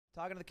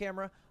talking to the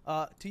camera,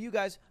 to you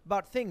guys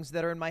about things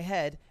that are in my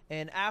head.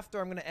 And after,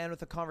 I'm going to end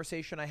with a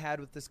conversation I had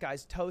with this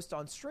guy's toast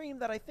on stream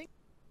that I think...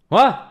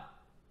 What?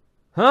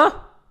 Huh?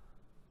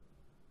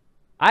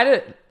 I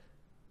didn't...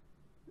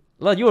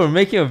 Look, you were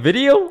making a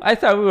video? I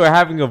thought we were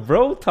having a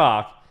bro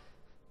talk.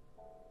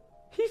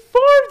 He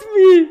farmed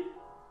me!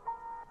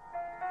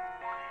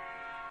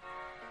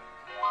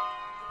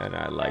 And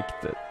I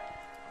liked it.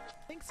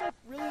 thinks are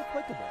really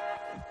applicable.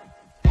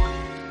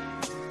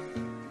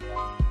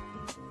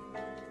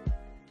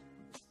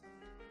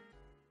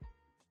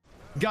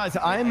 Guys,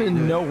 I am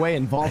in no way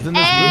involved in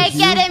this. Hey,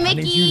 get it, I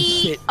need you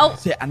to Mickey. Oh.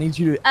 sit. I need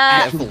you to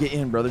actually get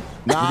in, brother.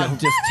 Nah,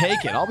 just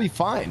take it. I'll be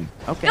fine.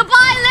 Okay.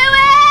 Goodbye,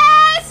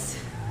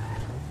 Lewis!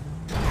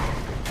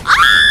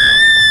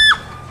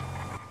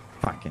 Ah!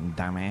 Fucking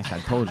dumbass. I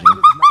told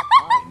you.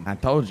 I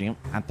told you.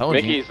 I told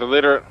you. Mickey's the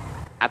literal.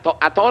 I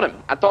told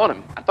him.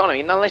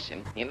 You know,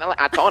 listen. You know,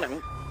 I told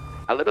him.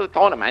 I literally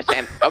told him. I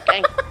said,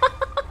 okay.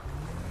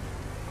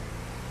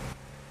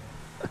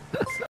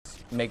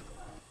 Make.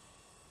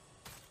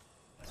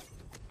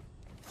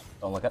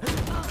 Don't look at.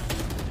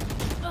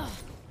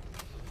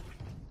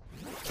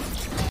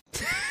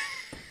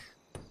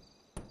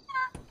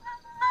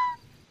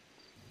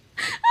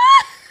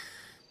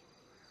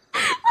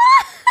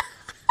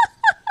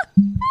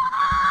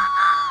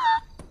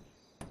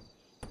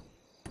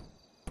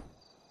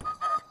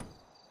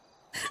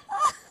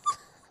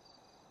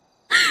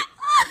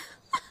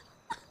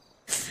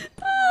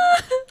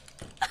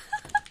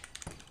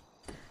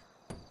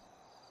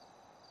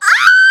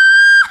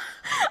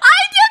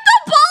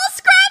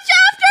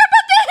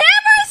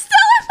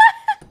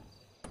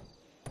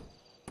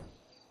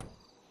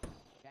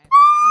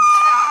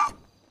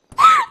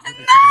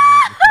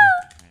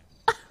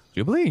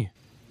 Jubilee.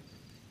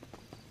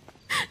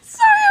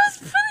 Sorry, I was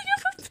pulling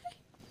up a thing.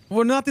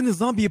 We're not in a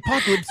zombie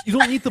apocalypse. You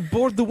don't need to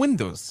board the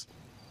windows.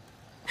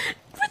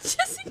 But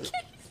just in case.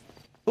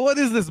 What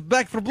is this?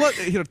 Back for blood?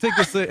 Here, take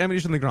this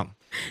ammunition on the ground.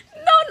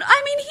 No,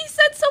 I mean, he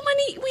said so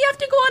many. We have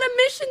to go on a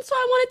mission, so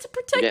I wanted to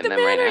protect Getting the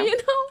them right banner, now? you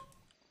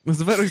know?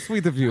 It's very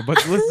sweet of you,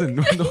 but listen,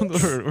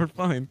 we're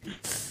fine.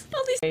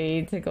 At least.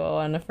 Ready to go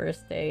on a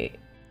first date.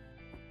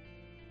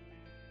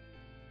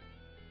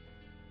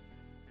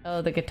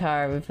 Oh, the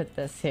guitar. We put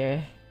this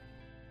here.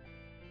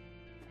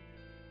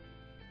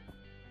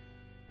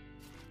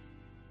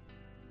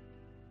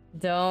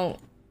 Don't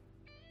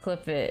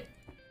clip it.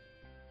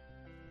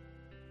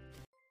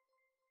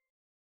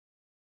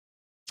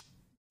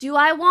 Do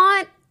I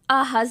want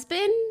a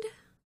husband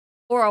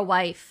or a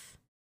wife?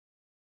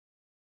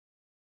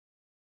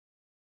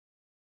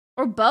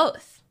 Or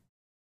both?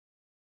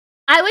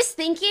 I was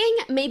thinking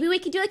maybe we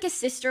could do like a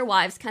sister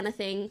wives kind of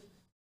thing.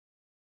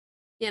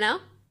 You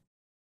know?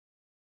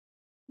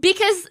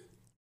 Because,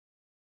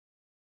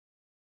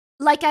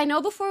 like, I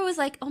know before it was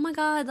like, oh my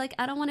god, like,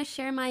 I don't want to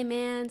share my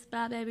man's,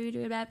 blah, blah, blah,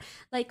 blah, blah.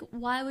 Like,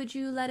 why would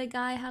you let a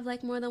guy have,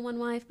 like, more than one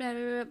wife, blah,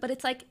 blah, blah. But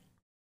it's like,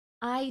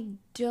 I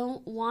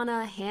don't want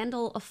to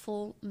handle a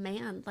full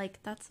man.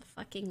 Like, that's a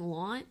fucking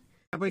lot.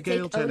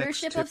 Abigail Take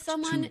ownership of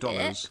someone.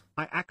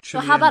 I actually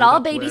So how about I'll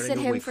ended up babysit wearing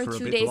a him wig for a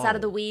 2 bit days out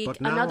of the long, week.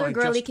 but now Another I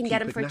girlie just can keep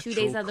get him it for 2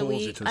 days natural, out of the cause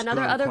week. it has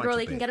Another grown quite a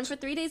girlie can get him bit. for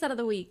 3 days out of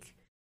the week.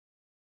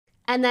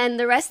 And then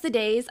the rest of the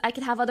days, I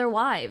could have other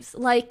wives.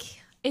 Like,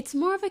 it's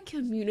more of a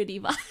community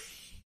vibe.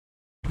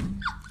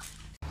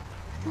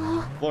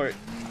 Lord,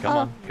 come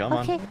on.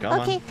 Okay.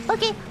 Commit.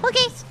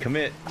 Just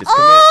commit.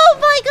 Oh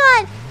my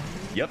god!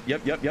 Yep.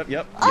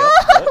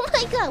 Oh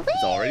my god! Wait.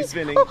 It's already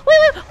spinning. Oh,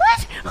 wait,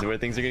 what? This is where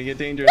things are gonna get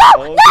dangerous.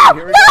 No, Okay, no,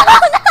 here we no, go.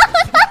 no,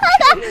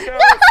 Here we go.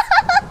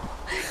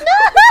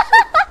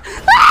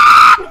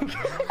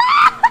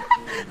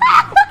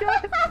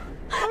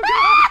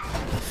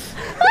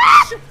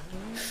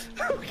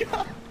 Oh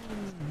god.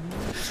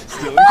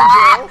 Still in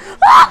control.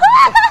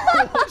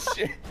 Oh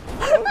shit.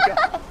 Oh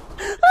god.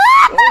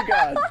 Oh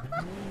god.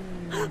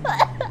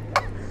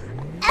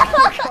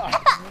 Oh god.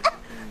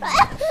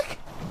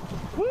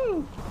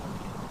 Woo.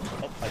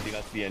 Oh, I think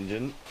that's the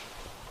engine.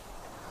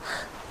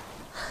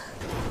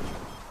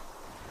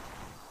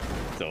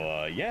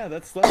 So, yeah,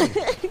 that's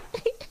sledding.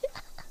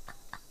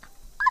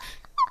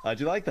 How'd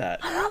you like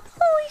that?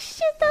 Holy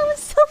shit, that was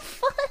so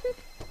fun!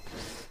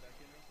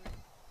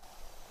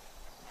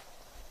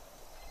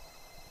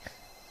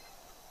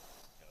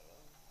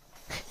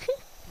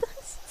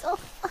 That's so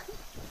fun.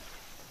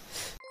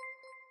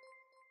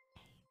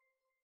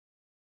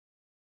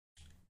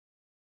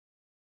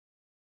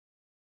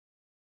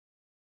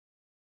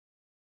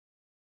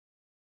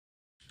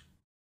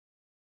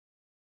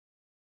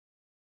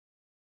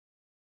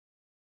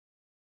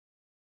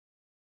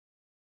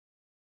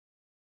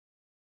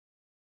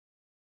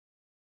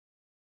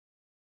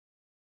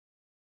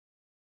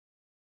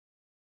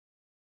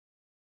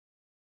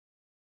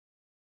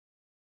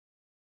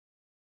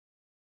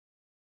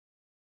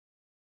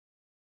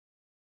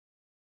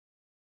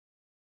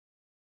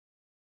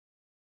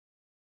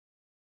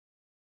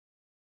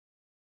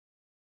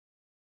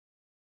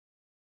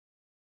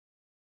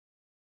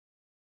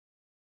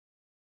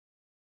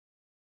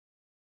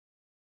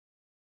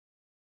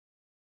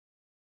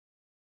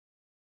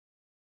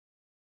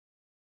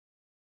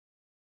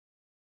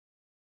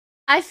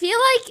 I feel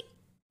like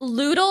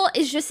Loodle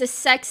is just a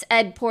sex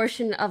ed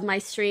portion of my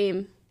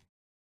stream.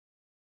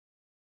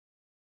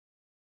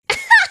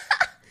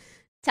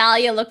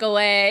 Talia, look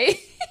away.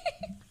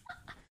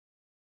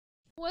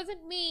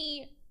 Wasn't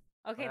me.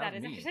 Okay, Well, that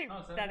is me. actually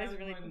Oh, so that is that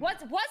really. was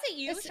Was it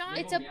you, It's- Sean?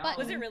 it's a button.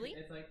 Was it really?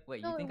 It's like,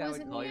 Wait, No, you think it I would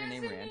wasn't call me. your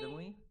name Wasn't me.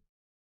 randomly?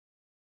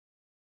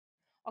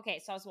 Okay,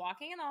 so I was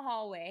walking in the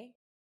hallway,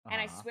 and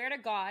I Uh-huh. swear to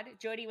God,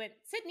 Jody went,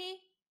 Sydney.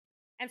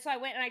 And so I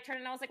went and I turned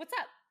and I was like, what's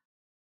up?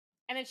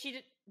 And then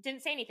she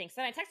didn't say anything. So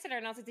then I texted her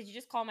and I was like, did you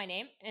just call my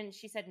name? And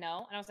she said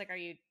no. And I was like, are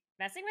you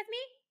messing with me?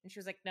 And she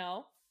was like,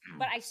 no.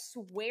 But I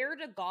swear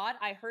to God,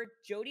 I heard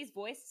Jody's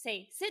voice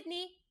say,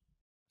 Sydney.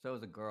 So it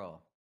was a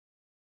girl.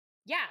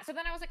 Yeah. So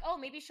then I was like, oh,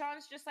 maybe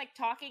Sean's just like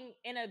talking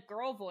in a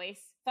girl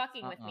voice,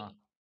 fucking with me.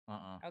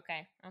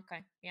 Okay.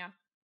 Yeah.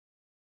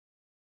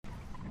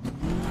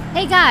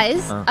 Hey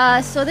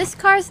guys, so this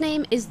car's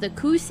name is the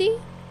Kusi.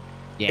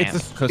 Yeah,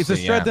 it's a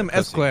Stratum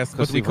S-Class,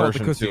 but we call it the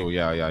Kusi.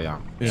 Yeah.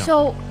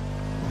 So,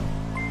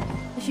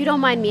 if you don't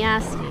mind me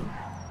asking,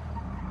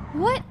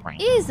 what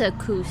is a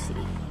Kusi?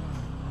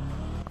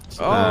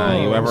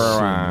 You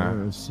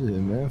ever shit,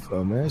 man,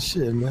 fuck, man,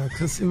 shit, man,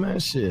 Kusi, man,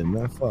 shit,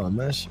 man, fuck,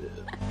 man, shit.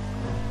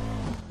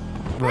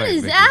 What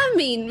does that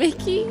mean,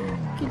 Mickey?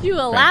 Could you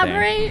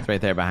elaborate? It's right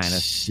there behind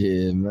us.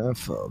 Shit, man,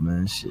 fuck,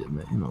 man, shit,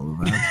 man, you know,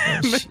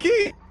 man, shit.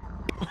 Mickey?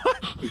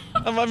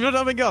 I'm not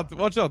having out.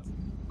 Watch out.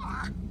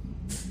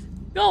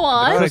 Go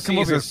on. Come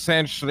over here.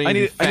 Essentially I the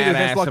need fat a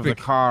ass lock of the pick.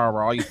 car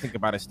where all you think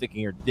about is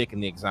sticking your dick in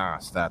the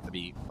exhaust, to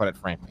be put it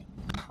frankly.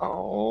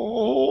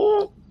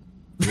 Oh.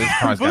 This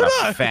car's got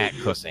a fat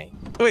pussy.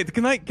 Wait,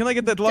 can I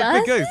get that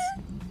lockpick, guys?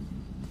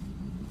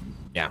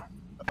 Yeah.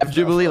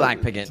 Jubilee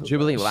lockpick it.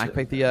 Jubilee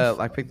lockpick the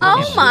lockpick.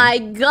 Oh my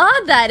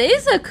god, that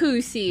is a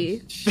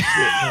Kusi. Shit,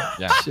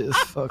 Yeah. shit is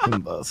fucking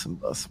bust,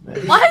 man.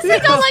 Why is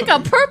it got like a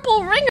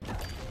purple ring?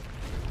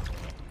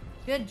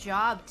 Good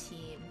job,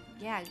 team.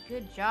 Yeah,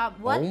 good job.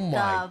 What Oh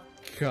my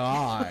the?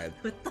 god.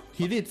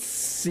 He did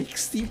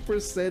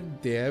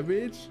 60%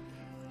 damage?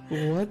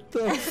 What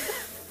the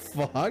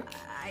fuck?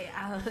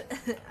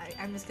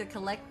 I'm just gonna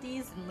collect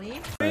these and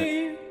leave.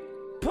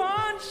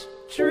 Punch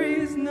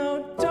trees,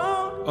 no,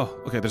 don't. Oh,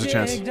 okay, there's a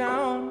chance. Dig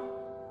down.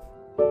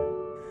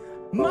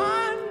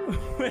 Mine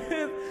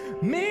with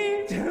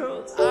me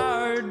till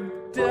our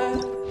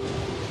death.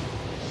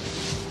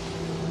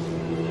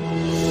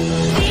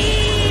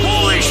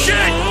 Holy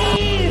shit!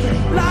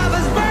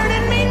 Lava's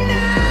burning me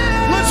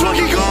now. Let's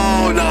fucking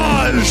go,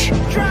 Naj!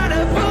 Trying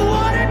to put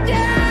water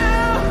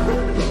down.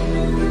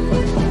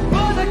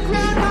 For the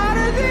ground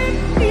hotter than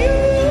you.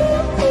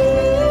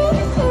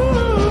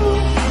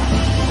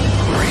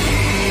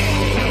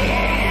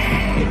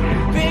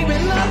 Baby,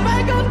 love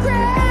like a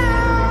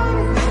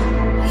ground.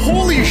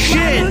 Holy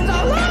shit!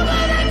 All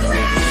over the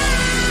ground.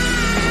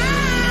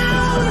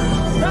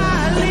 I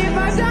leave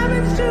my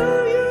diamonds to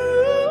you.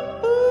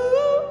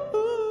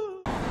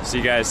 So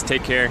you guys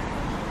take care.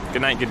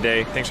 Good night, good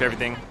day. Thanks for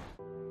everything.